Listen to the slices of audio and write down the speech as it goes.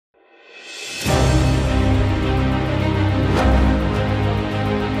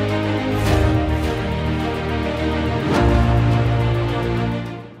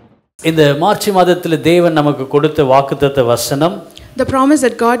இந்த மார்ச் மாதத்தில் தேவன் நமக்கு கொடுத்த வாக்குத்தத்த வசனம், the promise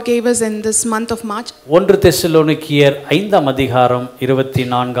that God gave us in this month of March. 1 தெசலோனிக்கேயர் 5 அதிகாரம்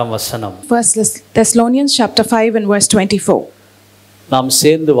 24 வசனம். First Thessalonians chapter 5 and verse 24. நாம்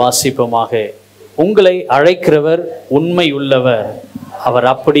சேர்ந்து வாசிப்போமாக. உங்களை அழைக்கிறவர் உண்மை உள்ளவர், அவர்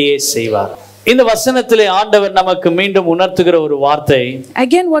அப்படியே செய்வார். இந்த வசனத்திலே ஆண்டவர் நமக்கு மீண்டும் உணர்த்துகிற ஒரு வார்த்தை.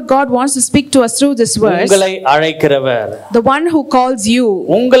 Again what God wants to speak to us through this verse. உங்களை அழைக்கிறவர், the one who calls you.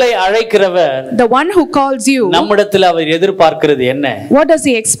 உங்களை அழைக்கிறவர், the one who calls you. நம்மிடத்தில் அவர் எதிர்பார்க்கிறது என்ன? What does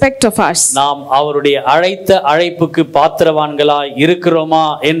he expect of us? நாம் அவருடைய அழைத்த அழைப்புக்கு பாத்திரவான்களாய் இருக்கிறோமா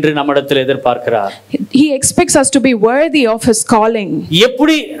என்று நம்மிடத்தில் எதிர்பார்க்கிறார். He expects us to be worthy of his calling.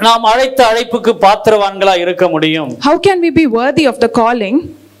 எப்படி நாம் அழைத்த அழைப்புக்கு பாத்திரவான்களாய் இருக்க முடியும்? How can we be worthy of the calling?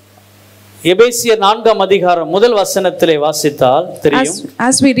 எபேசியர் 4 அதிகாரம் முதல் வசனத்திலே வாசித்தால் தெரியும்.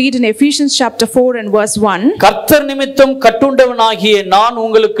 As we read in Ephesians chapter 4 and verse 1. கர்த்தர் நிமித்தம் கட்டுண்டவனாகிய நான்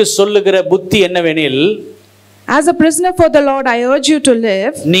உங்களுக்கு சொல்லுகிற புத்தி என்னவெனில், as a prisoner for the Lord I urge you to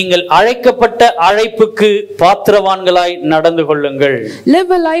live. நீங்கள் அழைக்கப்பட்ட அழைப்புக்கு பாத்திரவான்களாய் நடந்து கொள்ளுங்கள். Live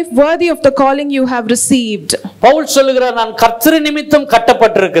a life worthy of the calling you have received. Pavul சொல்லுகிறார், நான் கர்த்தர் நிமித்தம்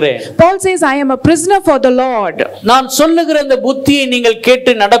கட்டப்பட்டிருக்கிறேன். Paul says I am a prisoner for the Lord. நான் சொல்லுகிற இந்த புத்தியை நீங்கள்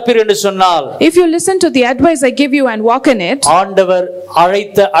கேட்டு நடப்பீர் என்று சொன்னால், if you listen to the advice I give you and walk in it, ஆண்டவர்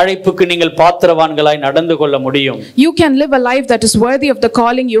அழைத்த அழைப்புக்கு நீங்கள் பாத்திரவான்களாய் நடந்து கொள்ள முடியும். You can live a life that is worthy of the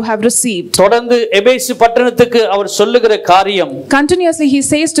calling you have received. தொடர்ந்து எபேசு பட்டணத்துக்கு அவர் சொல்லுகிற காரியம், continuously he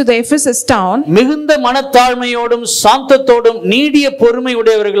says to the Ephesus town, மிகுந்த மனத்தாழ்மையோடும் சாந்தத்தோடும் நீடிய பொறுமை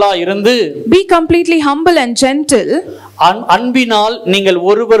உடையவர்களாய் இருந்து, be completely humble and gentle, அன்பினால் நீங்கள்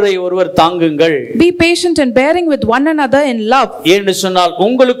ஒருவரை ஒருவர் தாங்குங்கள். be patient and bearing with one another in love. என்று சொன்னால்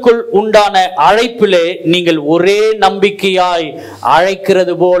உங்களுக்குள் உண்டான அழைப்பிலே நீங்கள் ஒரே நம்பிக்கையாய்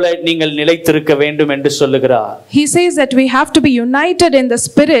அழைக்கிறது போல நீங்கள் நிலைத்திருக்க வேண்டும் என்று சொல்லுகிறார். He says that we have to be united in the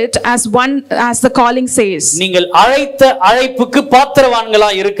spirit as one, as the calling says. நீங்கள் அழைத்த அழைப்புக்கு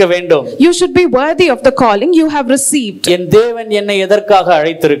பாத்திரவான்களாய் இருக்க வேண்டும். You should be worthy of the calling you have received. என் தேவன் என்னை எதற்காக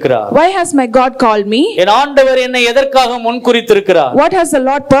அழைத்திருக்கிறார்? Why has my God called me? என் ஆண்டவர் என்னை எதற்காக முன்குறித்திருக்கிறார்? What has the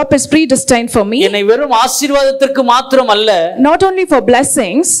Lord purpose predestined for me? என்னை வெறும் ஆசீர்வாதத்திற்கு மாத்திரம் அல்ல, not only for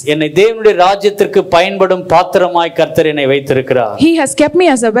blessings, என்னை தேவனுடைய ராஜ்யத்திற்கு பயன்படும் பாத்திரமாய் கர்த்தர் என்னை வைத்திருக்கிறார். He has kept me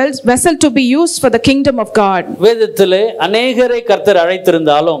as a vessel to be used for the kingdom of God. வேதத்திலே அநேகரை கர்த்தர்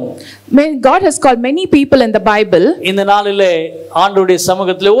அழைத்திருந்தாலும், God has called many people in the Bible. இந்த நாளிலே ஆண்டவருடைய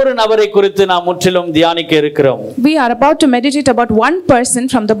சமூகத்திலே ஒரு நபரை குறித்து நாம் முற்றிலும் தியானிக்க இருக்கிறோம். We are about to meditate about one person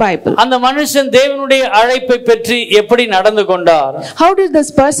from the Bible. அந்த மனுஷன் தேவனுடைய அழைப்பை பற்றி எப்படி நடந்து கொண்டார்? How did this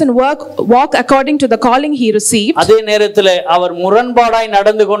person walk according to the calling he received? அதே நேரத்திலே அவர் முரண்பாடாய்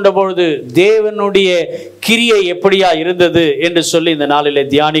நடந்து கொண்டபொழுது தேவனுடைய கிரியை எப்படியா இருந்தது என்று சொல்லி இந்த நாளிலே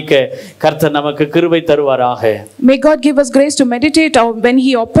தியானிக்க கர்த்தர் நமக்கு கிருபை தருவாராக. May God give us grace to meditate on when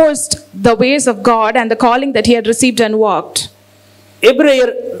he opposed the ways of God and the calling that he had received and walked.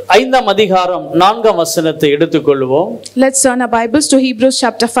 எபிரேயர் 5 அதிகாரம் 4 வசனத்தை எடுத்துக்கொள்வோம். Let's turn our Bibles to Hebrews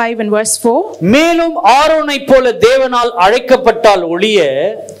chapter 5 and verse 4. மேலும் ஆரோனைப் போல தேவனால் அழைக்கப்பட்டால் ஒழிய,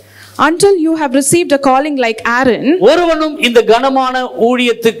 until you have received a calling like Aaron, ஒருவனும் இந்த கனமான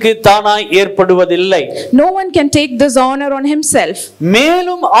ஊழியத்துக்கு தானாய் ஏற்படுவதில்லை. no one can take this honor on himself.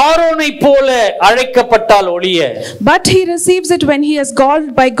 மேலும் ஆரோனைப் போல அழைக்கப்பட்டால் ஒழிய, but he receives it when he is called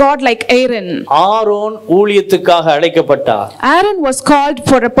by God like Aaron. Aaron ஊழியத்துக்காக அழைக்கப்பட்டார். Aaron was called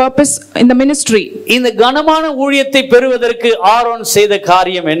for a purpose in the ministry. இந்த கனமான ஊழியத்தை பெறுவதற்கு ஆரோன் செய்த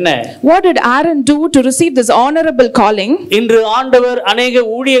காரியம் என்ன? What did Aaron do to receive this honorable calling? இன்று ஆண்டவர் அநேக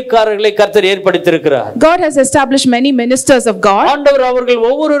ஊழியக்காரர்களை கர்த்தர் ஏற்படுத்தியிருக்கிறார். God has established many ministers of God. ஆண்டவர் அவர்கள்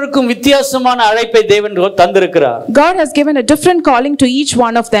ஒவ்வொருவருக்கும் வித்தியாசமான அழைப்பை தேவன் தந்திருக்கிறார். God has given a different calling to each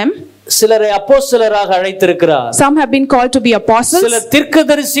one of them. சிலரை அப்போஸ்தலராக அழைத்திருக்கிறார். Some have been called to be apostles. சிலர்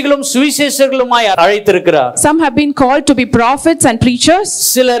தீர்க்கதரிசிகளும் சுவிசேஷகர்களுமாய் அழைத்திருக்கிறார். Some have been called to be prophets and preachers.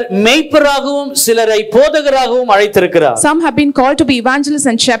 சிலர் மேய்ப்பராகவும் சிலரை போதகராகவும் அழைத்திருக்கிறார். Some have been called to be evangelists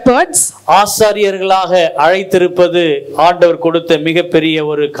and shepherds. ஆசாரியர்களாக அழைத்திருப்பது ஆண்டவர் கொடுத்த மிகப்பெரிய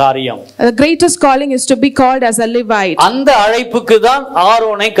ஒரு காரியம். The greatest calling is to be called as a Levite. அந்த அழைப்புக்கு தான்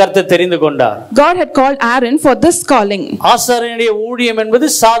ஆரோனை கர்த்தர் தெரிந்து கொண்டார். God had called Aaron for this calling. ஆசாரியனுடைய ஊழியம் என்பது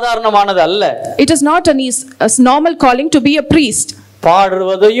சாதாரணமானது அல்ல. It is not a normal calling to be a priest.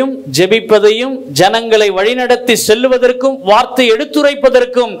 பாடுவதையும் ஜெபிப்பதையும் ஜனங்களை வழிநடத்தி செல்லுவதற்கும் வார்த்தை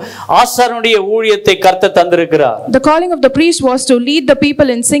எடுத்துரைப்பதற்கும் ஆசாரியனுடைய ஊழியத்தை கர்த்தர் தந்திருக்கிறார். The calling of the priest was to lead the people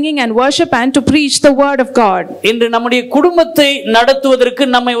in singing and worship and to preach the word of God. இன்று நம்முடைய குடும்பத்தை நடத்துவதற்கு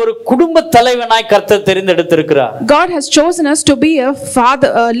நம்மை ஒரு குடும்ப தலைவனாய் கர்த்தர் தெரிந்தெடுத்திருக்கிறார். God has chosen us to be a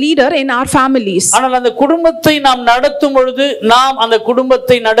father, a leader in our families. ஆனால் அந்த குடும்பத்தை நாம் நடத்தும் பொழுது நாம் அந்த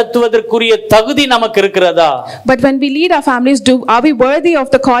குடும்பத்தை நடத்துவதற்குரிய தகுதி நமக்கு இருக்கிறதா? But when we lead our families, are we we worthy of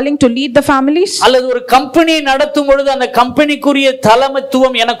the calling to lead the families? அல்லது ஒரு கம்பெனியை நடத்தும் பொழுது அந்த கம்பெனிக்குரிய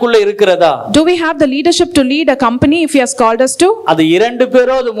தலைமைத்துவம் எனக்குள்ள இருக்கிறதா? Do we have the leadership to lead a company if he has called us to? அது 2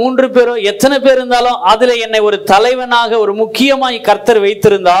 பேரோ அது 3 பேரோ எத்தனை பேர் இருந்தாலும் அதிலே என்னை ஒரு தலைவனாக ஒரு முக்கியமாய் கர்த்தர்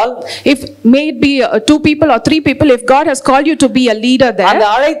வைத்திருந்தால், if may it be 2 people or 3 people, if God has called you to be a leader there,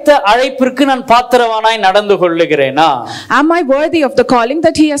 அந்த அழைப்பிற்கு நான் பாத்திரவானாய் நடந்து கொள்ளுகிறேனா? Am I worthy of the calling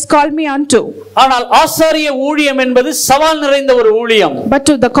that he has called me unto? ஆனால் ஆசாரிய ஊழியம் என்பது சவால் நிறைந்த ஒரு ஊழியம். But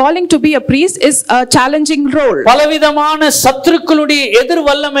to the calling to be a priest is a challenging role. பலவிதமான சத்துருக்களுடைய எதிர்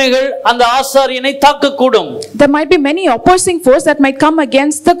வல்லமைகள் அந்த ஆசாரியனை தாக்கக்கூடும். There might be many opposing forces that might come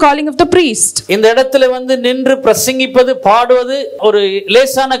against the calling of the priest. இந்த இடத்துல வந்து நின்று பிரசங்கிப்பது பாடுவது ஒரு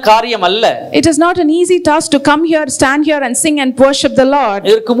லேசான காரியம் அல்ல. It is not an easy task to come here, stand here and sing and worship the Lord.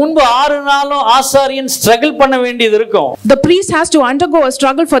 இதற்கு முன்பு 6 நாளும் ஆசாரியன் ஸ்ட்ரகிள் பண்ண வேண்டியது இருக்கும். The priest has to undergo a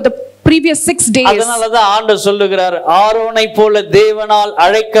struggle for the previous 6 days. அதனாலதான் ஆண்டவர் சொல்லுகிறார், ஆரோனை போல தேவனால்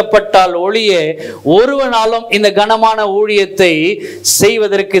அழைக்கப்பட்டால் ஒளியே ஒருவனாலும் இந்த கனமான ஊழியத்தை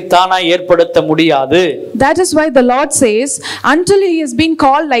செய்வதற்கு தானாய் ஏற்படுத்த முடியாது. That is why the Lord says, until he has been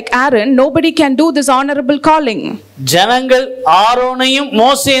called like Aaron, nobody can do this honorable calling. ஜனங்கள் ஆரோனையும்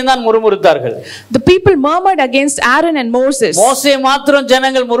மோசேயும் தான் முறுமுறுத்தார்கள். The people murmured against Aaron and Moses. மோசே மாத்திரம்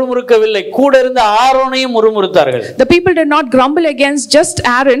ஜனங்கள் முறுமுறுக்கவில்லை, கூட இருந்த ஆரோனையும் முறுமுறுத்தார்கள். The people did not grumble against just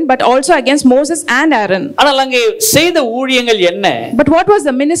Aaron but also against Moses and Aaron. ஆனால் அங்கே செய்த ஊழியங்கள் என்ன? But what was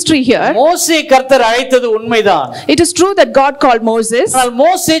the ministry here? மோசே கர்த்தர் அழைத்தது உண்மைதான். It is true that God called Moses. ஆனால்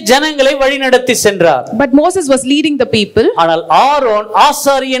மோசே ஜனங்களை வழிநடத்தி சென்றார். But Moses was leading the people. ஆனால் ஆரோன்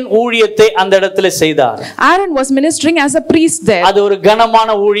ஆசாரியன் ஊழியத்தை அந்த இடத்துல செய்தார். Aaron was ministering as a priest there. அது ஒரு கனமான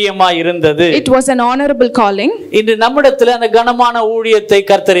ஊழியமாய் இருந்தது. It was an honorable calling. இன்று நம்மிடத்தில் அந்த கனமான ஊழியத்தை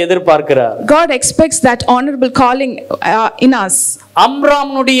கர்த்தர் எதிர்பார்க்கிறார். God expects that honorable calling in us.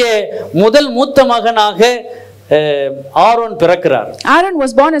 அம்ராமுடைய முதல் மூத்த மகனாக ஆரோன் பிறக்கிறார். Aaron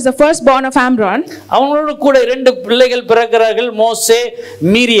was born as the firstborn of Amram. அவனோடு கூட 2 பிள்ளைகள் பிறக்கிறார்கள், மோசே,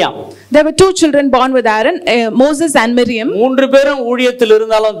 Miriam. There were 2 children born with Aaron, Moses and Miriam. 3 பேரும் ஊழியத்தில்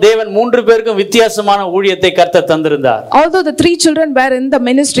இருந்தாலும் தேவன் 3 பேருக்கும் வித்தியாசமான ஊழியத்தை கர்த்தர் தந்திருந்தார். Although the 3 children were in the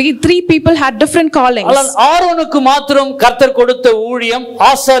ministry, 3 people had different callings. ஆனால் ஆரோனுக்கு மாத்திரம் கர்த்தர் கொடுத்த ஊழியம்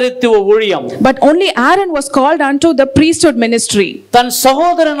ஆசாரித்துவ ஊழியம். But only Aaron was called unto the priesthood ministry. தன்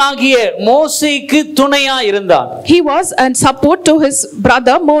சகோதரனாகிய மோசேக்கு துணையா இருந்தார். He was a support to his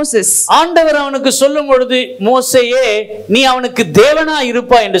brother Moses. ஆண்டவர் அவனுக்கு சொல்லும் பொழுது, மோசேயே நீ அவனுக்கு தேவனா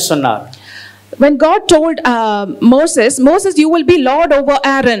இருப்பாய் என்று சொன்னார். When God told Moses, you will be lord over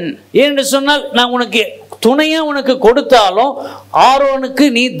Aaron. என்று சொன்னால் நான் உனக்கு துணையா உனக்கு கொடுத்தாலும் ஆரோனுக்கு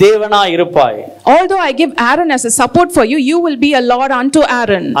நீ தேவனா இருப்பாய். Although I give Aaron as a support for you, you will be a lord unto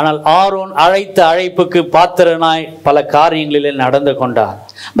Aaron. ஆனால் ஆரோன் அழைத்த அழைப்புக்கு பாத்திரனாய் பல காரியங்களிலே நடந்து கொண்டார்.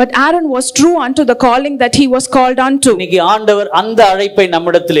 But Aaron was true unto the calling that he was called unto. இன்னைக்கு ஆண்டவர் அந்த அழைப்பை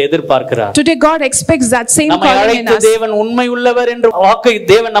நம்மிடத்தில் எதிர்பார்க்கிறார். Today God expects that same calling in us. தேவன் உண்மையுள்ளவர் என்று வாக்கை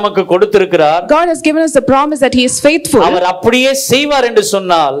தேவன் நமக்கு கொடுத்திருக்கிறார். God has given us the promise that he is faithful. அவர் அப்படியே செய்வார் என்று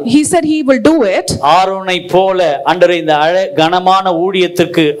சொன்னால், he said he will do it. ஆரோனை போல ஆண்டவரே இந்த கனமான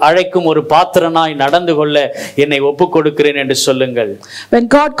ஊழியத்திற்கு அழைக்கும் ஒரு பாத்திரனாய் நடந்து கொள்ள என்னை ஒப்புக்கொடுக்கிறேன் என்று சொல்லுங்கள். When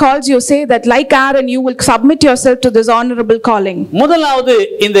God calls you, say that like Aaron you will submit yourself to this honorable calling. முதலாவது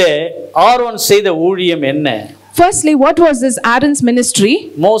இந்த ஆரோன் செய்த ஊழியம் என்ன? Firstly, what was this Aaron's ministry?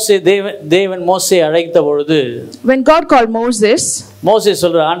 மோசே தேவன் மோசே அழைத்த பொழுது, when God called Moses, மோசே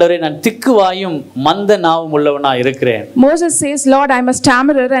சொல்ற, ஆண்டவரே நான் திக்குவாயும் மந்த நாவும் உள்ளவனா இருக்கிறேன். Moses says, Lord, I am a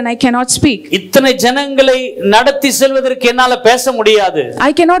stammerer and I cannot speak. இத்தனை ஜனங்களை நடத்தி செல்வதற்கு என்னால பேச முடியாது.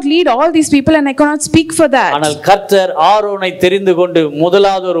 I cannot lead all these people and I cannot speak for that. ஆனால் கர்த்தர் ஆரோனை தெரிந்து கொண்டு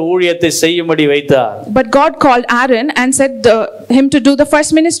முதலாவது ஒரு ஊழியத்தை செய்யும்படி வைத்தார். But God called Aaron and said him to do the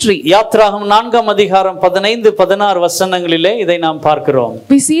first ministry. யாத்ராகமம் 4ஆம் அதிகாரம் 15-16 வசனங்களிலே இதை நாம் பார்க்கிறோம்.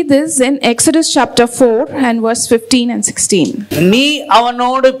 We see this in Exodus chapter 4 and verse 15 and 16. நீ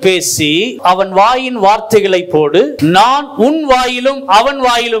அவனோடு பேசி அவன் வாயின் வார்த்தைகளை போடு, நான் உன் வாயிலும் அவன்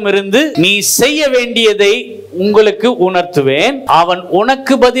வாயிலும் இருந்து நீ செய்ய வேண்டியதை உங்களுக்கு உணர்த்துவேன். அவன்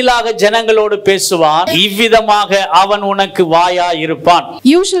உனக்கு பதிலாக ஜனங்களோடு பேசுவான், இவ்விதமாக அவன் உனக்கு வாயா இருப்பான்.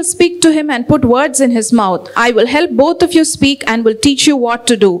 You shall speak to him and put words in his mouth. I will help both of you speak and will teach you what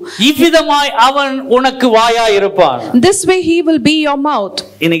to do. இவ்விதமாய் அவன் உனக்கு வாயா இருப்பான். This way he will be your mouth.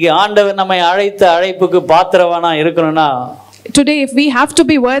 இன்னைக்கு ஆண்டவர் நம்மை அழைத்த அழைப்புக்கு பாத்திரவானா இருக்கணும்னா Today, if we have to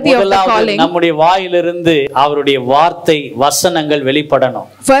be worthy of the calling, நம்முடைய வாயிலிருந்து அவருடைய வார்த்தை வசனங்கள் வெளிப்படணும்.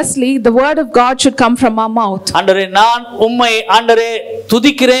 Firstly, the word of God should come from our mouth. ஆண்டவரே, நான் உம்மை ஆண்டவரே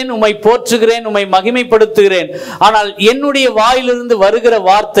துதிக்கிறேன், உம்மை போற்றுகிறேன், உம்மை மகிமைப்படுத்துகிறேன். ஆனால் என்னுடைய வாயிலிருந்து வருகிற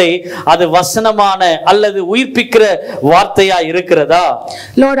வார்த்தை அது வசனமான அல்லது உயிர்ப்பிக்கிற வார்த்தையா இருக்கிறதா?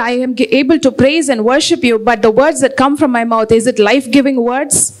 Lord, I am able to praise and worship you, but the words that come from my mouth, is it life-giving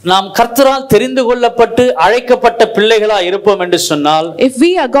words? நாம் கர்த்தரால் தெரிந்து கொள்ளப்பட்டு அழைக்கப்பட்ட பிள்ளைகளா இருப்போம் என்று சொன்னால், if we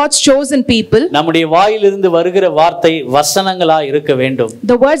are God's chosen people, நம்முடைய வாயிலிருந்து வருகிற வார்த்தை வசனங்களா இருக்க வேண்டும்.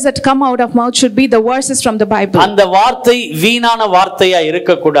 the words that come out of mouth should be the verses from the Bible. அந்த வார்த்தை வீணான வார்த்தையா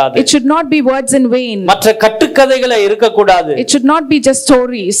இருக்க கூடாது. It should not be words in vain. மற்ற கட்டுக்கதைகளா இருக்க கூடாது. It should not be just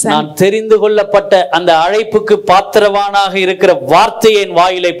stories. நான் தெரிந்து கொள்ளப்பட்ட அந்த அழைப்புக்கு பாத்திரவானாக இருக்கிற வார்த்தையை என்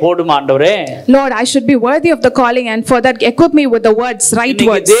வாயிலே போடும் ஆண்டவரே. Lord, I should be worthy of the calling, and for that equip me with the words, right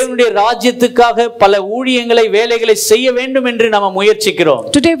words. தேவனுடைய ராஜ்யத்துக்காக பல ஊழியங்களை வேலைகளை செய்ய வேண்டும் என்று நாம முயற்சிக்கிறோம்.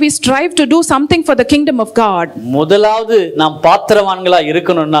 Today we strive to do something for the kingdom of God. முதலாவது நாம் பாத்திரவான்களா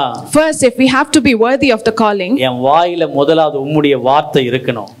இருக்கணும்னா, first, if we have to be worthy of the calling, என் வாயில முதலாவது உம்முடைய வார்த்தை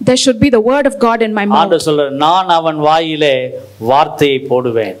இருக்கணும். there should be the word of God in my mouth. ஆண்டவர் சொல்றார், நான் அவன் வாயிலே வார்த்தையை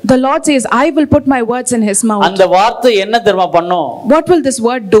போடுவேன். The Lord says, I will put my words in his mouth. அந்த வார்த்தை என்ன தெரியுமா பண்ணும்? What will this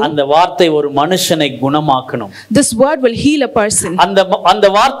word do? அந்த வார்த்தை ஒரு மனுஷனை குணமாக்கணும். This word will heal a person. அந்த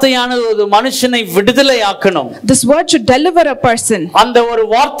வார்த்தையானது ஒரு மனுஷனை விடுதலையாக்கணும். This word should deliver a person. அந்த ஒரு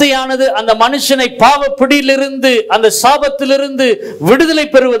வார்த்தையானது அந்த மனுஷனை பாவ பிடியிலிருந்து அந்த சாபத்திலிருந்து விடுதலை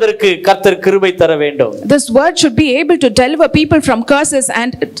பெறுவதற்கு கர்த்தர் கிருபை தர வேண்டும். This word should be able to deliver people from curses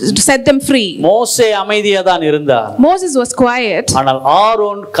and set them free. மோசே அமைதியா தான் இருந்தார். Moses was quiet. ஆனால்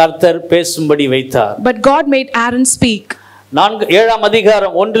ஆரோன் கர்த்தர் பேசும்படி வைத்தார். But God made Aaron speak. 7ஆம்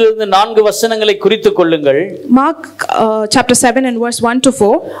அதிகாரம் 1 to 4 வசனங்களை குறித்துக் கொள்ளுங்கள். Mark chapter 7 and verse 1 to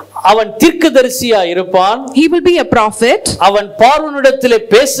 4. அவன் தீர்க்கதரிசியா இருப்பான். He will be a prophet. அவன் பார்வோனிடத்திலே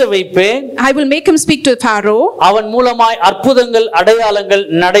பேச வைப்பேன். I will make him speak to Pharaoh. அவன் மூலமாய் அற்புதங்கள் அடையாளங்கள்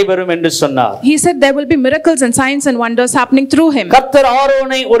நடைபெறும் என்று சொன்னார். He said there will be miracles and signs and wonders happening through him. கர்த்தர்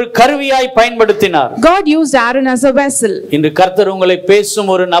ஆரோனை ஒரு கருவியாய் பயன்படுத்தினார். God used Aaron as a vessel. இன்று கர்த்தர் உங்களை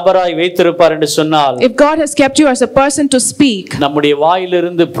பேசும் ஒரு நபராய் வைத்திருப்பார் என்று சொன்னால், if God has kept you as a person to speak, நம்முடைய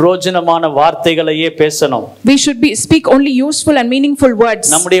வாயிலிருந்து பிரயோஜனமான வார்த்தைகளையே பேசணும். we should speak only useful and meaningful words.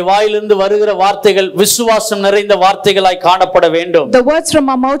 நம்முடைய வாயிலிருந்து வருகிற வார்த்தைகள் விசுவாசம் நிறைந்த வார்த்தைகளாய் காணப்பட வேண்டும். The words from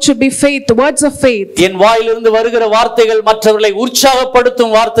our mouth should be faith, words of faith. என் வாயிலிருந்து வருகிற வார்த்தைகள் மற்றவர்களை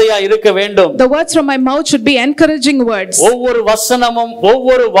உற்சாகப்படுத்தும் வார்த்தையாய் இருக்க வேண்டும். The words from my mouth should be encouraging words. ஒவ்வொரு வசனமும்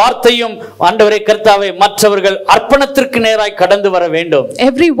ஒவ்வொரு வார்த்தையும் ஆண்டவரே கர்த்தாவே மற்றவர்கள் அர்ப்பணத்திற்கு நேராய் கடந்து வர வேண்டும்.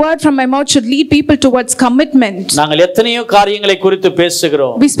 Every word from my mouth should lead people towards commitment. நாங்கள் எத்தனையோ காரியங்களை குறித்து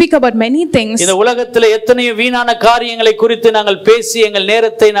பேசுகிறோம். We speak about many things. இந்த உலகத்திலே எத்தனையோ வீணான காரியங்களை குறித்து நாங்கள் பேசி எங்கள்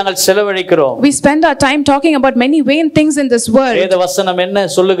நேரத்தை நாங்கள் செலவழிக்கிறோம். We spend our time talking about many vain things in this world. வேத வசனம் என்ன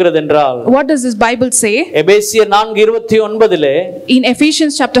சொல்லுகிறது என்றால், what does this Bible say? எபேசியர் 4:29 in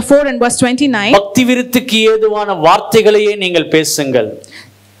Ephesians chapter 4 and verse 29, பக்தி விருத்திக்கு ஏதுவான வார்த்தைகளையே நீங்கள் பேசுங்கள்.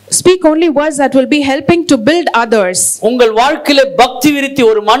 speak only words that will be helping to build others. உங்கள் வாழ்க்கையிலே பக்தி விருத்தி,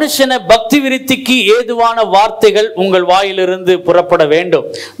 ஒரு மனுஷனை பக்தி விருத்திக்கு ஏதுவான வார்த்தைகள் உங்கள் வாயிலிருந்து புறப்பட வேண்டும்.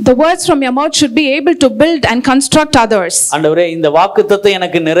 The words from your mouth should be able to build and construct others. ஆண்டவரே, இந்த வாக்குத்தத்தம்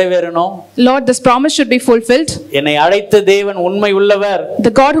எனக்கு நிறைவேறணும். Lord, this promise should be fulfilled. என்னை அழைத்த தேவன் உண்மை உள்ளவர்.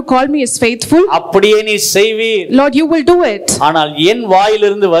 The God who called me is faithful. அப்படியே நீ செய்வீர். Lord, you will do it. ஆனால் என்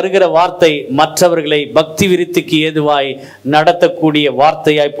வாயிலிருந்து வருகிற வார்த்தை மற்றவர்களை பக்தி விருத்திக்கு ஏதுவாய் நடத்தக்கூடிய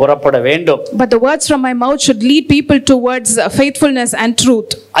வார்த்தையாய் புறப்பட வேண்டும். But the words from my mouth should lead people towards faithfulness and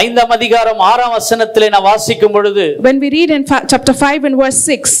truth. 5ஆம் அதிகாரம் 6ஆம் வசனத்திலே நான் வாசிக்கும் பொழுது, when we read in chapter 5 and verse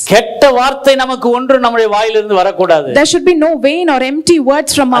 6, கெட்ட வார்த்தை நமக்கு ஒன்று நம்முடைய வாயிலிருந்து வரக்கூடாது. there should be no vain or empty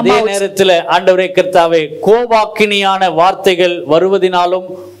words from our mouth. அதே நேரத்தில் ஆண்டவரே கர்த்தாவே, கோபாக்கினியான வார்த்தைகள் வருவதினாலும்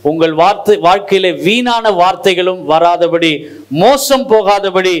உங்கள் வாழ்க்கையிலே வீணான வார்த்தைகளும் வராதபடி, மோசம்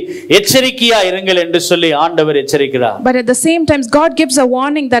போகாதபடி எச்சரிக்கையா இருங்கள் என்று சொல்லி ஆண்டவர் எச்சரிக்கிறார். But at the same time God gives a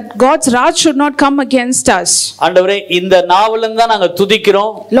warning that God's wrath should not come against us. ஆண்டவரே, இந்த நாவிலிருந்து தான் நாங்க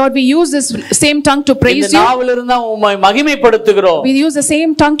துதிக்கிறோம். Lord, we use this same tongue to praise you. இந்த நாவிலிருந்து தான் உம்மை மகிமைப்படுத்துகிறோம். We use the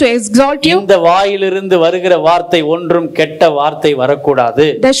same tongue to exalt you. இந்த வாயிலிருந்து வருகிற வார்த்தை ஒன்றும் கெட்ட வார்த்தை வரக்கூடாது.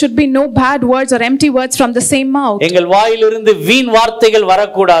 There should be no bad words or empty words from the same mouth. எங்கள் வாயிலிருந்து வீண் வார்த்தைகள்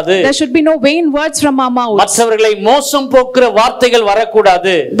வரக்கூடாது. There should be no vain words from our mouth. மற்றவர்களை மோசம் போக்குற வார்த்தைகள்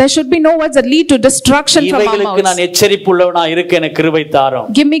வரக்கூடாது. There should be no words that lead to destruction from our mouth. இவைகளுக்கு நான் எச்சரிப்புள்ளவனா இருக்க எனக்கு கிருபை தாரும்.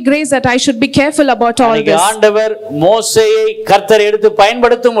 give me grace that I should be careful about all this. ஆண்டவர் மோசேயை கர்த்தர் எடுத்து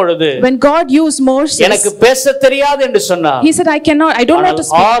பயன்படுத்தும் பொழுது When God used Moses, எனக்கு பேச தெரியாது என்று சொன்னார். he said, I don't know how to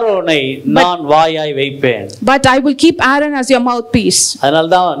speak. ஆரோனை நான் வாயாய் வைப்பேன். But I will keep Aaron as your mouthpiece. அதனால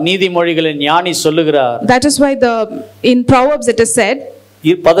தான் நீதிமொழிகளின் ஞானி சொல்லுகிறார். That is why in Proverbs it is said,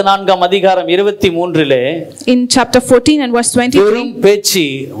 14ஆம் அதிகாரம் 23 in chapter 14 and verse 23, வெறும் பேச்சு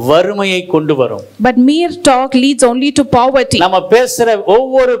வறுமையை கொண்டு வரும். but mere talk leads only to poverty. நம்ம பேசுற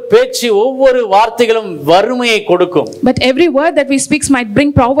ஒவ்வொரு பேச்சு ஒவ்வொரு வார்த்தைகளும் வறுமையை கொடுக்கும். But every word that we speak might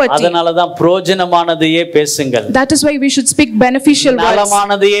bring poverty. அதனால தான் பிரயோஜனமானதையே பேசுங்கள். That is why we should speak beneficial words.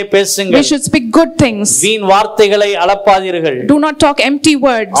 நலமானதையே பேசுங்கள். We should speak good things. வீண் வார்த்தைகளை அளப்பாதீர்கள். Do not talk empty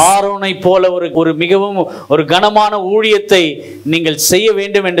words. ஆரோனை போல ஒரு மிகவும் ஒரு கனமான ஊழியத்தை நீங்கள் செய்ய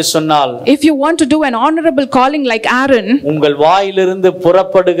வேண்டும் என்று சொன்னால், if you want to do an honorable calling like Aaron, உங்கள் வாயிலிருந்து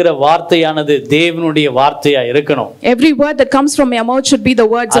புறப்படுகிற வார்த்தையானது தேவனுடைய வார்த்தையா இருக்கணும். every word that comes from your mouth should be the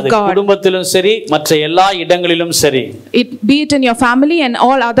words of God. குடும்பத்திலும் சரி மற்ற எல்லா இடங்களிலும் சரி, be it in your family and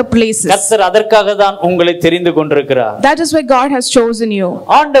all other places. கர்த்தர் அதற்காக தான் உங்களை தெரிந்து கொண்டிருக்கிறார். That is why God has chosen you.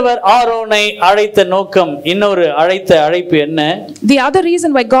 ஆண்டவர் ஆரோனை அழைத்த நோக்கம், இன்னொரு அழைப்பு என்ன? The other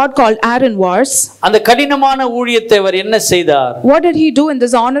reason why God called Aaron was, அந்த கடினமான ஊழியத்தை அவர் என்ன செய்தார்? what did he do in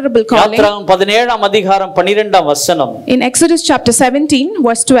this honorable calling? யாத்திராகமம் 17ஆம் அதிகாரம் 12ஆம் வசனம். In Exodus chapter 17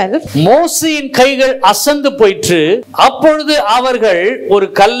 verse 12, மோசேயின் கைகள் அசந்து போயிற்று. அப்பொழுது அவர்கள் ஒரு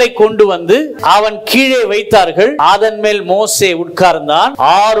கல்லை கொண்டு வந்து அவன் கீழே வைத்தார்கள். அதன் மேல் மோசே உட்கார்ந்தான்.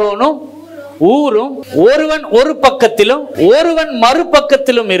 ஆரோனும் ஊரும் ஒருவன் ஒரு பக்கத்திலும் ஒருவன்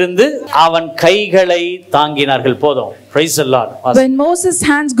மறுபக்கத்திலும் இருந்து அவன் கைகளை தாங்கினார்கள். போதும். Praise the Lord. When Moses'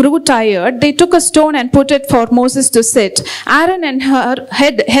 hands grew tired, they took a stone and put it for Moses to sit. Aaron and Hur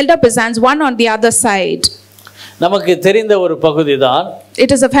held up his hands one on the other side. நமக்கு தெரிந்த ஒரு பகுதிதான்.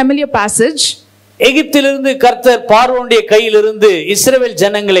 It is a familiar passage. எகிப்திலிருந்து கர்த்தர் பார்வோனுடைய கையிலிருந்து இஸ்ரவேல்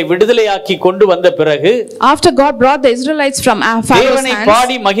ஜனங்களை விடுதலையாக்கி கொண்டு வந்த பிறகு, after God brought the Israelites from Pharaoh's தேவனை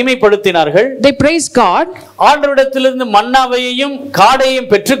பாடி மகிமைப்படுத்தினார்கள். they praised God. ஆண்டவரிடத்திலிருந்து மன்னாவையும் காடையும்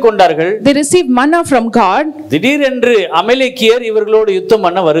பெற்றுக்கொண்டார்கள். They received manna from God. திடீரென்று அமலேக்கியர் இவர்களோடு யுத்தம்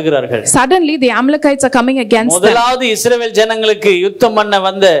பண்ண வருகிறார்கள். Suddenly the Amalekites are coming against them. முதலாவது இஸ்ரவேல் ஜனங்களுக்கு யுத்தம் பண்ண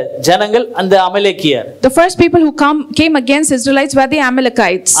வந்த ஜனங்கள் அந்த அமலேக்கியர். The first people who came against Israelites were the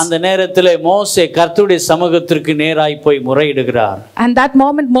Amalekites. அந்த நேரத்திலே மோசே கர்த்தருடைய சமூகத்திற்கு நேராய் போய் முறையிடுகிறார். And that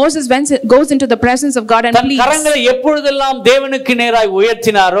moment Moses goes into the presence of God and pleads. தன் கரங்களை எப்பொழுதெல்லாம் தேவனுக்கு நேராய்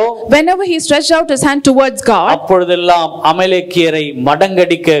உயர்த்தினாரோ, whenever he stretched out his hand towards God, அப்பொழுதெல்லாம் அமலேக்கியரை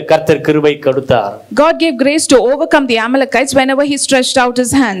மடங்கடிக்க கர்த்தர் கிருபை கொடுத்தார். God gave grace to overcome the Amalekites whenever he stretched out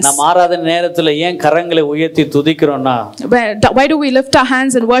his hands. நாம் ஆராதனை நேரத்துல ஏன் கரங்களை உயர்த்தி துதிக்கிறோம்னா, why do we lift our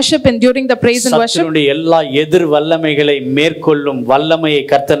hands and worship and during the praise and worship? சத்துருடைய எல்லா எதிர் வல்லமைகளை மேற்கொள்ளும் வல்லமையை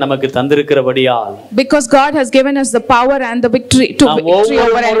கர்த்தர் நமக்கு தந்திருக்கிறபடியால், because God has given us the power and the victory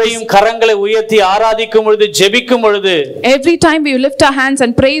over enemies. கரங்களை உயர்த்தி ஆராதிக்கும் பொழுது, ஜெபிக்கும் பொழுது, every time we lift our hands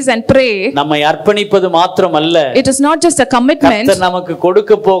and praise and pray, நம்மை அர்ப்பணிப்பது மாத்திரமல்ல, it is not just a commitment. கர்த்தர் நமக்கு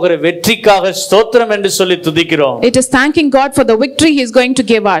கொடுக்க போகிற வெற்றிக்காக ஸ்தோத்திரம் என்று சொல்லி துதிக்கிறோம். it is thanking God for the victory he is going to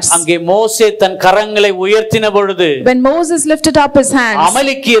give us. அங்கே மோசே தன் கரங்களை உயர்த்தின பொழுது, when Moses lifted up his hands,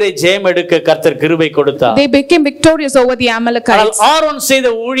 அமலேக்கியரை ஜெயம் எடுக்க கர்த்தர் கிருபை கொடுத்தார். they became victorious over the Amalekites. Aaron செய்த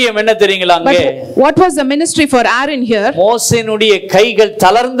ஊழியம் என்ன தெரியுங்களா? What was the ministry for Aaron here? மோசேனுடைய கைகள்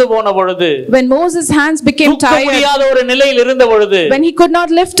தளர்ந்து போன பொழுது, when Moses' hands became tired, முடியாத ஒரு நிலையில் இருந்த பொழுது, when he could not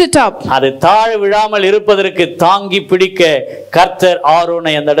lift it up, அது தாழ விழாமல் இருப்பதற்கு தாங்கி பிடிக்க கர்த்தர்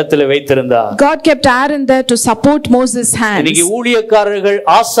ஆரோனை அந்த இடத்தில் வைத்திருந்தார். God kept Aaron there to support Moses' hands. இன்னைக்கு ஊழியக்காரர்கள்,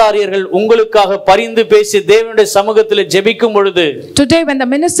 ஆசாரியர்கள் உங்களுக்காக பரிந்து பேசி தேவனுடைய சமூகத்தில் ஜெபிக்கும் பொழுது, today when the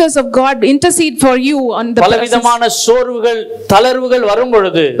ministers of God intercede for you on the பலவிதமான சோர்வுகள், தளர்வுகள் வரும்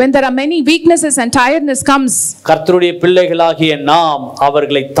பொழுது, when there are many weaknesses and tiredness comes, கர்த்தருடைய பிள்ளைகளாகிய நாம்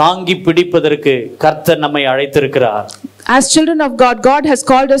அவர்களை தாங்கி பிடிப்பதற்கு கர்த்தர் நம்மை அழைத்திருக்கிறார். as children of God, God has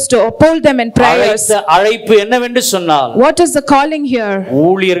called us to uphold them in prayers. அழைப்பு என்னவென்று சொன்னால், what is the calling here?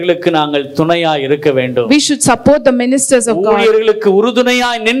 ஊழியர்களுக்கு நாங்கள் துணையாய் இருக்க வேண்டும். we should support the ministers of God. ஊழியர்களுக்கு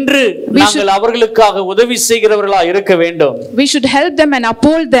உறுதுணையாய் நின்று நாங்கள் அவர்களுக்காக உதவி செய்கிறவர்களாய் இருக்க வேண்டும். we should help them and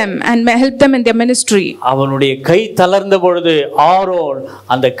uphold them and help them in their ministry. அவனுடைய கை தளர்ந்த பொழுது ஆரோன்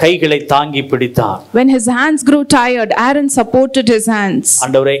அந்த கைகளை தாங்கி பிடித்தான். when his hands grew tired, Aaron supported his hands.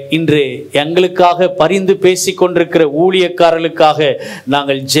 ஆண்டவரே, இன்று எங்களுக்காக பரிந்து பேசிக் கொண்டிருக்கிற ஊழியக்காரர்களுக்காக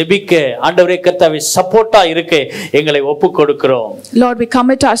நாங்கள் ஜெபிக்க, ஆண்டவரே கர்த்தாவே சப்போர்ட்டா இருக்க எங்களை ஒப்புக் கொடுக்கிறோம். Lord, we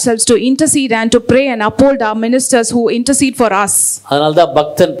commit ourselves to intercede and to pray and uphold our ministers who intercede for us. அதனால்தான்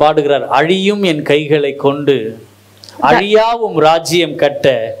பக்தன் பாடுகிறார், அழியும் என் கைகளை கொண்டு அழியாவும் ராஜ்யம் கட்ட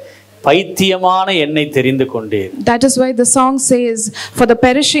பைத்தியமான என்னை தெரிந்து கொண்டீர். That is why the song says, for the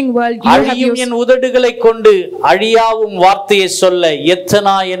perishing world you have அழியும் used. என் உதடுகளை கொண்டு அழியாவும் வார்த்தையை சொல்ல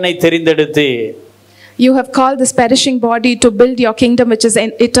எத்தனா என்னை தெரிந்தெடுத்தீர். You have called this perishing body to build your kingdom which is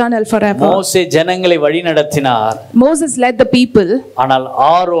eternal forever. மோசே ஜனங்களை வழிநடத்தினார். Moses led the people. ஆனால்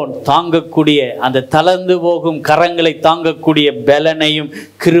ஆரோன் தாங்கக்கூடிய அந்த தளர்ந்து போகும் கரங்களை தாங்கக்கூடிய பலனையும்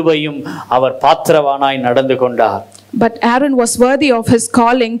கிருபையும் அவர் பாத்திரவானாய் நடந்து கொண்டார். But Aaron was worthy of his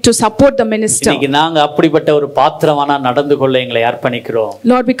calling to support the minister. இன்னைக்கு நாங்க அப்படிப்பட்ட ஒரு பாத்திரவானா நடந்து கொள்ள எங்களை அர்ப்பணிக்கிறோம்.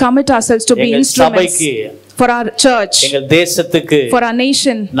 Lord, we commit ourselves to be instruments for our church, எங்கள் தேசத்துக்கு, for our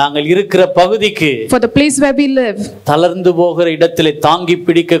nation, நாங்கள் இருக்கிற பகுதிக்கு, for the place where we live. தளர்ந்து போகிற இடத்திலே தாங்கி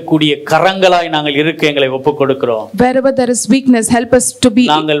பிடிக்கக்கூடிய கரங்களாய் நாங்கள் இருக்க எங்களை ஒப்புக்கொடுக்கிறோம். Wherever there is weakness, help us to be.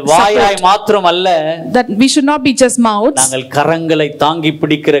 நாங்கள் வாயாய் மாத்திரம் அல்ல, that we should not be just mouths. நாங்கள் கரங்களை தாங்கி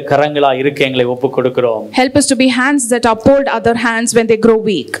பிடிக்கிற கரங்களாய் இருக்க எங்களை ஒப்புக்கொடுக்கிறோம். Help us to be hands that uphold other hands when they grow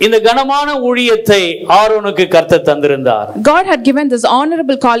weak. இந்த கனமான ஊழியத்தை ஆரோனுக்கு கர்த்தர் தந்திருந்தார். God had given this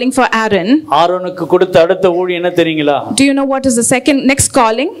honorable calling for Aaron. ஆரோனுக்கு கொடுத்த அடுத்த ஊழியம் என்ன தெரியுங்களா? Do you know what is the next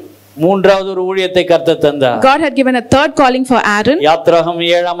calling? மூன்றாவது ஒரு ஊழியத்தை கர்த்தர் தந்தார். God had given a third calling for Aaron. யாத்திராகமம்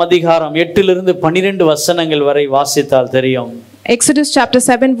 7ஆம் அதிகாரம் 8 இலிருந்து 12 வசனங்கள் வரை வாசித்தால் தெரியும். Exodus chapter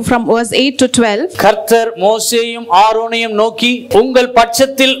 7 from verse 8 to 12. கர்த்தர் மோசேயும் ஆரோனையும் நோக்கி, உங்கள்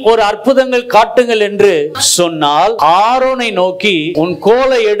பட்சத்தில் ஒரு அற்புதங்கள் காட்டுங்கள் என்று சொன்னால், ஆரோனை நோக்கி, உன்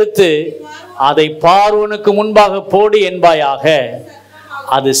கோலை எடுத்து அதை பார்வோனுக்கு முன்பாக போடு என்பாயாக,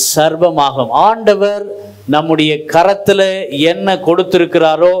 அது சர்வமாகும். ஆண்டவர் நம்முடைய கரத்துல என்ன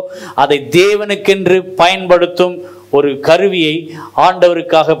கொடுத்திருக்கிறாரோ அதை தேவனுக்கென்று பயன்படுத்தும் ஒரு கருவியை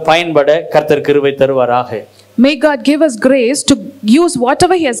ஆண்டவருக்காக பயன்பட கர்த்தர் கிருபை தருவாராக. May God give us grace to use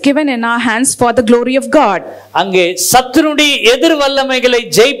whatever He has given in our hands for the glory of God. அங்கே சத்துருடைய எதிர் வல்லமைகளை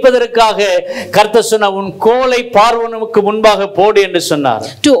ஜெயிப்பதற்காக கர்த்தர் சொன்னார், உன் கோலை பார்வோனுக்கு முன்பாக போடு என்று சொன்னார்.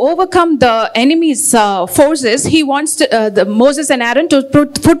 To overcome the enemy's forces, He wants Moses and Aaron to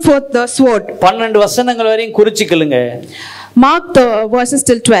put forth the sword. 12 வசனங்கள் வரையும் குறிச்சிக்கலுங்க. Mark the verses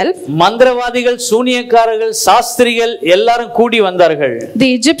till 12. மந்திரவாதிகள், சூனியக்காரர்கள், சாஸ்திரிகள் எல்லாரும் கூடி வந்தார்கள். The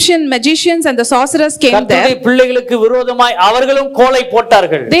Egyptian magicians and the sorcerers came there. கர்த்தருடைய பிள்ளைகளுக்கு விரோதமாய் அவர்களும் கோலை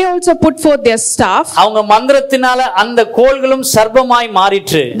போட்டார்கள். They also put forth their staff. அவங்க மந்திரத்தினால அந்த கோல்களும் சர்ப்பமாய்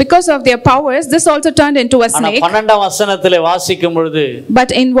மாறிற்று. Because of their powers, this also turned into a snake. 12ஆம் வசனத்திலே வாசிக்கும் பொழுது,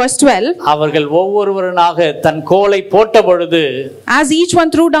 but in verse 12, அவர்கள் ஒவ்வொருவராக தன் கோலை போட்ட பொழுது, as each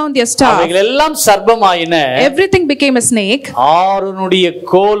one threw down their staff, அவைகள் எல்லாம் சர்ப்பமாயின. everything became a snake. ஆரோனுடைய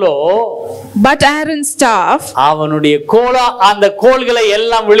கோலோ, but Aaron's staff, அவனுடைய கோலா அந்த கோல்களை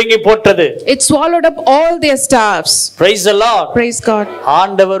எல்லாம் விழுங்கி போட்டது. it swallowed up all their staffs. Praise the Lord. Praise God.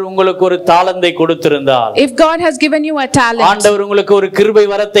 ஆண்டவர் உங்களுக்கு ஒரு தாளந்தை கொடுத்திருந்தார், if God has given you a talent, ஆண்டவர் உங்களுக்கு ஒரு கிருபை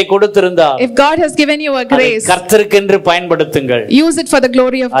வரத்தை கொடுத்திருந்தார், if God has given you a grace, கர்த்தருக்கென்று பயன்படுத்துங்கள். use it for the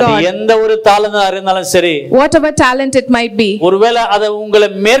glory of God. அது எந்த ஒரு தாளந்தா இருந்தாலும் சரி, whatever talent it might be. ஒருவேளை அதை உங்களை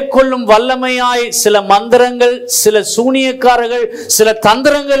மேற்கொள்ளும் வல்லமையாய் சில மந்திரங்கள், சில சூனியக்காரர்கள், சில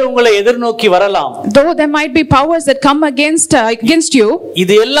தந்திரங்கள் உங்களை எதிர்நோக்கி வரலாம். though there might be powers that come against you,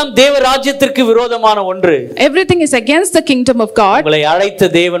 இது எல்லாம் தேவ ராஜ்யத்திற்கு விரோதமான ஒன்று. everything is against the kingdom of God. உங்களை அழைத்த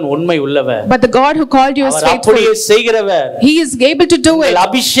தேவன் உண்மை உள்ளவர். but the God who called you is faithful. அப்படியே செய்கிறவர். He is able to do it.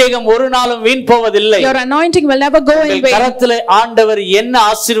 அபிஷேகம் ஒரு நாளும் வீண் போவதில்லை. your anointing will never go in vain. கரத்திலே ஆண்டவர் என்ன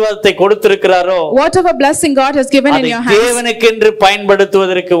ஆசீர்வாதத்தை கொடுத்திருக்கிறாரோ, whatever blessing God has given in your hands, தேவனுக்கென்று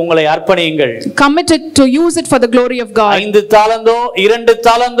பயன்படுத்துவதற்கு உங்களை அர்ப்பணியுங்கள். commit it to use it for the glory of God. 5 தாலந்தோ, 2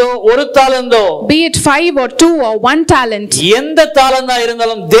 தாலந்தோ, 1 தாலந்தோ, be it 5 or 2 or 1 talent, எந்த தாலந்தா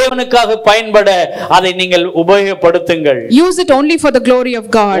இருந்தாலும் தேவனுக்காக பயன்பட அதை நீங்கள் உபயோகப்படுத்துங்கள். use it only for the glory of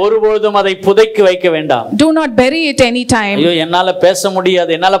God. ஒருபொழுதும் அதை புதைக்கு வைக்க வேண்டாம். do not bury it any time. ஐயோ என்னால பேச முடியாது,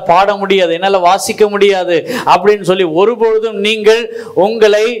 என்னால பாட முடியாது, என்னால வாசிக்க முடியாது அப்படினு சொல்லி ஒருபொழுதும்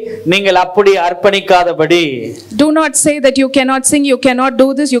நீங்கள் அப்படி அர்ப்பணிக்காதபடி, do not say that you cannot sing, you cannot do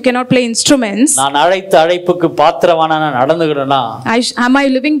this, you cannot play instruments. நான் அழைத்த அழைப்புக்கு பாத்திரவானா நான் நடந்துக்கிறேனா? am I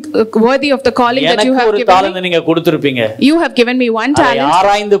living worthy of the calling that you have given me? எனக்கு ஒரு தாளந்து நீங்க கொடுத்திருப்பீங்க. you have given me one talent.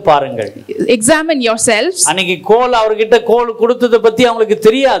 ஆராய்ந்து பாருங்கள். examine yourselves. அன்னைக்கு கோல் அவர்கிட்ட கோல் கொடுத்தத பத்தி அவங்களுக்கு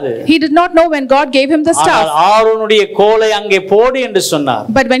தெரியாது. he did not know when God gave him the staff. ஆரோனுடைய கோலை அங்கே போடு என்று சொன்னார்.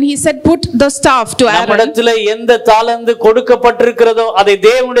 but when he said put the staff to Aaron, நம்மிடத்திலே எந்த தாளந்து கொடுக்கப்பட்டிருக்கிறதோ அதை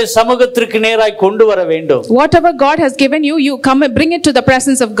தேவனுடைய சமூகத்திற்கு நேராய் கொண்டு வர வேண்டும். whatever God has given you, you come and bring it to the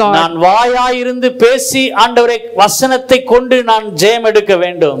presence of God. நான் வாயாய் இருந்து பேசி ஆண்டவரே வசனத்தை வசனத்தை கொண்டு நான் ஜெயம் எடுக்க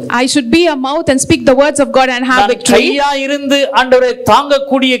வேண்டும். I should be a mouth and speak the words of God and have victory. கையா இருந்து ஆண்டவரே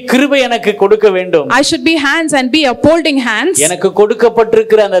தாங்கக்கூடிய கிருபை எனக்கு கொடுக்க வேண்டும். I should be hands and be upholding hands. எனக்கு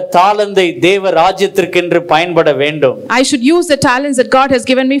கொடுக்கப்பட்டிருக்கிற அந்த தாளந்தை தேவ ராஜ்யத்திற்கென்று பயன்பட வேண்டும். I should use the talents that God has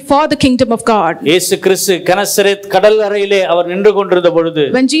given me for the kingdom of God. இயேசு கிறிஸ்து கனசரேத் கடற்கரையிலே அவர் நின்று கொண்டிருந்த பொழுது,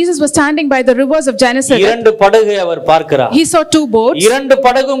 when Jesus was standing by the rivers of Gennesaret, இரண்டு படகை அவர் பார்க்கிறார். he saw two boats. இரண்டு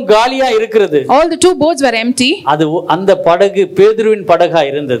படகும் காலியா இருக்கிறது. All the two boats were empty. அது அந்த படகு பேதுருவின் படகா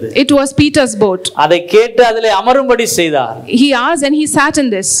இருந்தது. It was Peter's boat. அதை கேட்டு அதிலே அமரும்படி செய்தார். He asked and he sat in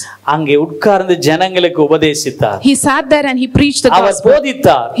this. அங்கே உட்கார்ந்து ஜனங்களுக்கு உபதேசித்தார். He sat there and he preached the our gospel.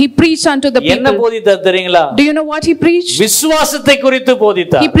 போதித்தார். He preached unto the people. என்ன போதித்தார் தெரியுங்களா? Do you know what he preached? விசுவாசத்தை குறித்து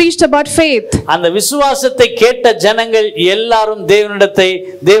போதித்தார். He preached about faith. அந்த விசுவாசத்தை கேட்ட ஜனங்கள் எல்லாரும்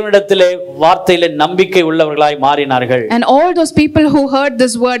தேவனிடத்திலே வார்த்தையிலே நம்பிக்கை உள்ளவர்களாய் மாறினார்கள். And all those people who heard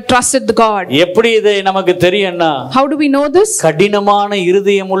this word trusted the God. எப்படி இது நமக்கு தெரியும்னா? How do we know this? கடினமான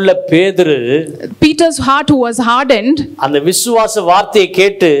இருதயம் உள்ள பேதுரு, Peter's heart who was hardened, அந்த விசுவாச வார்த்தையை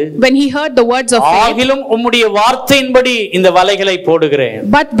கேட்டு, when he heard the words of faith, ஆகிலும் உம்முடைய வார்த்தையின்படி இந்த வலைகளை போடுகிறேன்.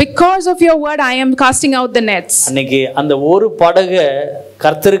 but because of your word I am casting out the nets. அன்னைக்கு அந்த ஒரு படகை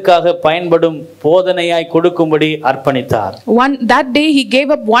கர்த்தருக்காக பயன்படும் போதனையாய் கொடுக்கும்படி அர்ப்பணித்தார். That day he gave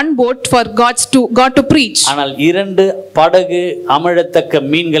up one boat for God to preach. ஆனால் இரண்டு படகு அமிழத்தக்க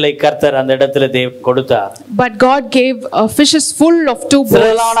மீன்களை கர்த்தர் அந்த இடத்திலே கொடுத்தார். But God gave fishes full of two boats.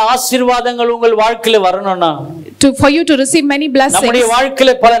 திரளான ஆசீர்வாதங்கள் உங்கள் வாழ்க்கையில வரணும்னா, for you to receive many blessings, நம்முடைய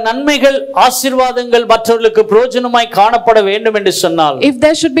வாழ்க்கையில பல நன்மைகள் ஆசீர்வாதங்கள் மற்றவர்களுக்கு பிரயோஜனமாய் காணப்பட வேண்டும் என்று சொன்னால், if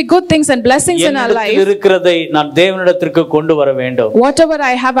there should be good things and blessings in our life, இருக்கிறதை நான் தேவனிடத்திற்கு கொண்டு வர வேண்டும். whatever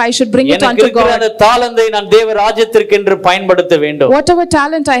I have I should bring it unto God. அந்த தாளந்தை நான் தேவ ராஜ்யத்திற்கென்று பயன்படுத்த வேண்டும். whatever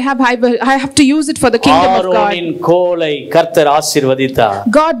talent I have to use it for the kingdom of God. ஆரோனின் கோலை கர்த்தர் ஆசீர்வதித்தார்.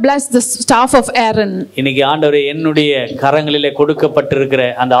 God blessed the staff of Aaron. இன்னைக்கு ஆண்டவரே என்னுடைய கரங்களிலே கொடுக்கப்பட்டிருக்கிற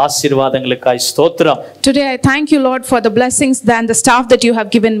அந்த ஆசீர்வாதங்களுக்காய் ஸ்தோத்திரம். Today I thank you Lord for the blessings and the staff that you have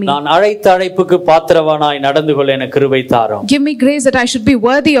given me. நான் அழைத்த அழைப்புக்கு பாத்திரவானாய் நடந்து கொள்ள எனக்கு கிருபை தாரும். Give me grace that I should be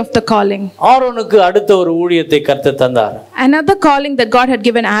worthy of the calling. ஆரோனுக்கு அடுத்த ஒரு ஊழியத்தை கர்த்தர் தந்தார். Another calling that God had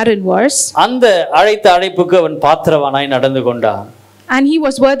given Aaron was, அந்த அழைத்த அழைப்புக்கு அவன் பாத்திரவானாய் நடந்து கொண்டான். and he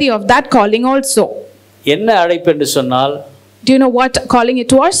was worthy of that calling also. என்ன அழைப்பு என்று சொன்னால், do you know what calling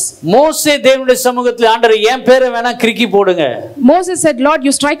it was? மோசே தேவனுடைய சமூகத்தில் ஆண்டவரே என் பேரை வேணா கிறுக்கி போடுங்க. Moses said, Lord,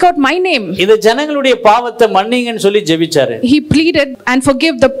 you strike out my name. இது ஜனங்களுடைய பாவத்தை மன்னிங்கன்னு சொல்லி ஜெபிச்சாரு. He pleaded and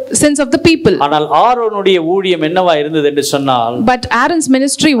forgive the sins of the people. ஆனால் ஆரோனுடைய ஊழியம் என்னவா இருந்தது என்று சொன்னால், but Aaron's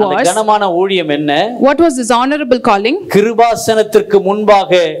ministry was, அந்த கனமான ஊழியம் என்ன? what was his honorable calling? கிருபாசனத்திற்கு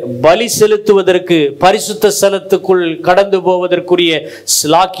முன்பாக பலி செலுத்துவதற்கு பரிசுத்த ஸ்தலத்துக்குள் கடந்து போவதற்குரிய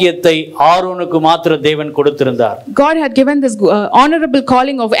ஸ்லாக்கியத்தை ஆரோனுக்கு மாத்திரம் தேவன் கொடுத்திருந்தார். God had given this honorable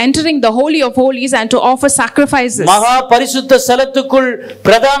calling of entering the holy of holies and to offer sacrifices. மகா பரிசுத்த ஸ்தலத்துக்குள்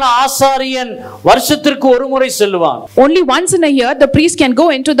பிரதான ஆசாரியன் வருஷத்திற்கு ஒரு முறை செல்வான். only once in a year the priest can go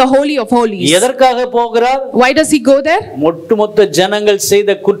into the holy of holies. எதற்காக போகிறார்? why does he go there? ஒட்டுமொத்த ஜனங்கள்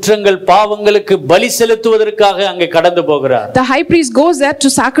செய்த குற்றங்கள் பாவங்களுக்கு பலி செலுத்துவதற்காக அங்கே கடந்து போகிறார். the high priest goes there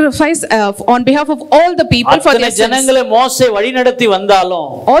to sacrifice on behalf of all the people for their sins. ஜனங்களை மோசே வழிநடத்தி வந்தாலும்,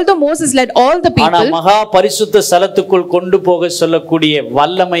 although Moses led all the people, ஆனா மகா பரிசுத்த ஸ்தலத்துக்குள் கொண்டு போக சொல்லக்கூடிய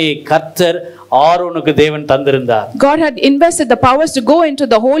வல்லமையை கர்த்தர் ஆரோனுக்கு தேவன் தந்திருந்தார். God had invested the powers to go into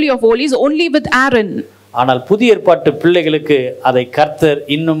the holy of holies only with Aaron. ஆனால் புதிய ஏற்பாட்டு பிள்ளைகளுக்கு அதை கர்த்தர்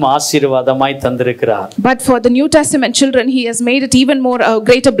இன்னும் ஆசீர்வாதமாய் தந்திருக்கிறார். but for the New Testament children he has made it even more a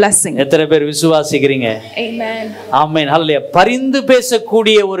greater blessing. எத்தனை பேர் விசுவாசிக்கிறீங்க? amen. ஆமென். ஹல்லேலூயா. பரிந்து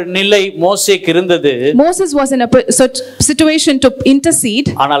பேசக்கூடிய ஒரு நிலை மோசேக்கு இருந்தது. Moses was in a situation to intercede.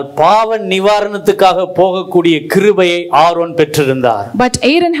 ஆனால் பாவ நிவாரணத்துக்காக போகக்கூடிய கிருபையை ஆரோன் பெற்றிருந்தார். but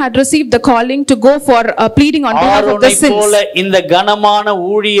Aaron had received the calling to go for pleading on behalf of the sins. ஆரோனை போல இந்த கனமான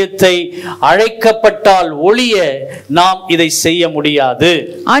ஊழியத்தை அழைக்கப்பட்ட ஒளிய நாம் இதை செய்ய முடியாது.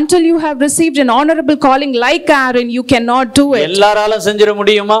 until you have received an honorable calling like Aaron you cannot do it. எல்லாராலும் செஞ்சிர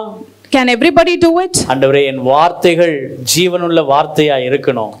முடியுமா? Can everybody do it? ஆண்டவரே என் வார்த்தைகள் ஜீவனுள்ள வார்த்தையா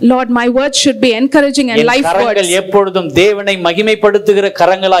இருக்கணும். Lord, my words should be encouraging and life words. கரங்கள் எப்பொழுதும் தேவனை மகிமைப்படுத்துகிற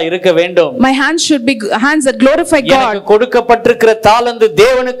கரங்களா இருக்க வேண்டும். My hands should be hands that glorify God. எனக்கு கொடுக்கப்பட்டிருக்கிற தாளந்து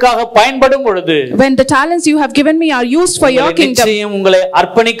தேவனுக்காக பயன்படும் பொழுது, when the talents you have given me are used for your kingdom, நிச்சயம் உங்களை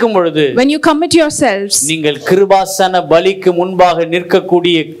அர்ப்பணிக்கும் பொழுது, when you commit yourselves, நீங்கள் கிருபாசன பலிக்கு முன்பாக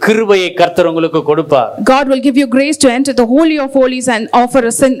நிற்கக்கூடிய கிருபையை கர்த்தர் உங்களுக்கு கொடுப்பார். God will give you grace to enter the holy of holies and offer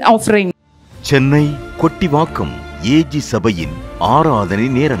a sin offering. Chennai Kottivakkam AG சபையின் ஆராதனை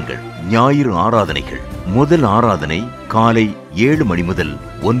நேரங்கள். ஞாயிறு ஆராதனைகள் முதல் ஆராதனை காலை 7 மணி முதல்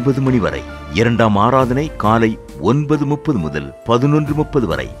 9 மணி வரை, இரண்டாம் ஆராதனை காலை 9:30 முதல் 11:30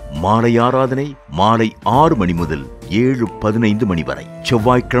 வரை, மாலை ஆராதனை மாலை 6 மணி முதல் 7:15 மணி வரை.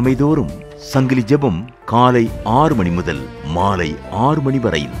 செவ்வாய்க்கிழமை தோறும் சங்கிலி ஜெபம் காலை 6 மணி முதல் மாலை 6 மணி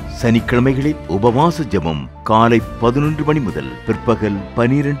வரையில். சனிக்கிழமைகளில் உபவாச ஜெபம் காலை 11 மணி முதல் பிற்பகல்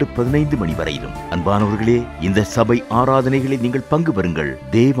 12:15 மணி வரையிலும். அன்பானவர்களே, இந்த சபை ஆராதனைகளில் நீங்கள் பங்கு பெறுங்கள்,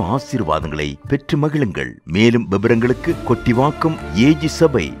 தேவ ஆசீர்வாதங்களை பெற்று மகிழுங்கள். மேலும் விவரங்களுக்கு கொட்டிவாக்கம் ஏஜி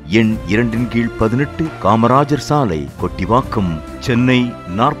சபை எண் 2/18 காமராஜர் சாலை, கொட்டிவாக்கம், சென்னை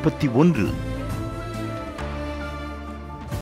 41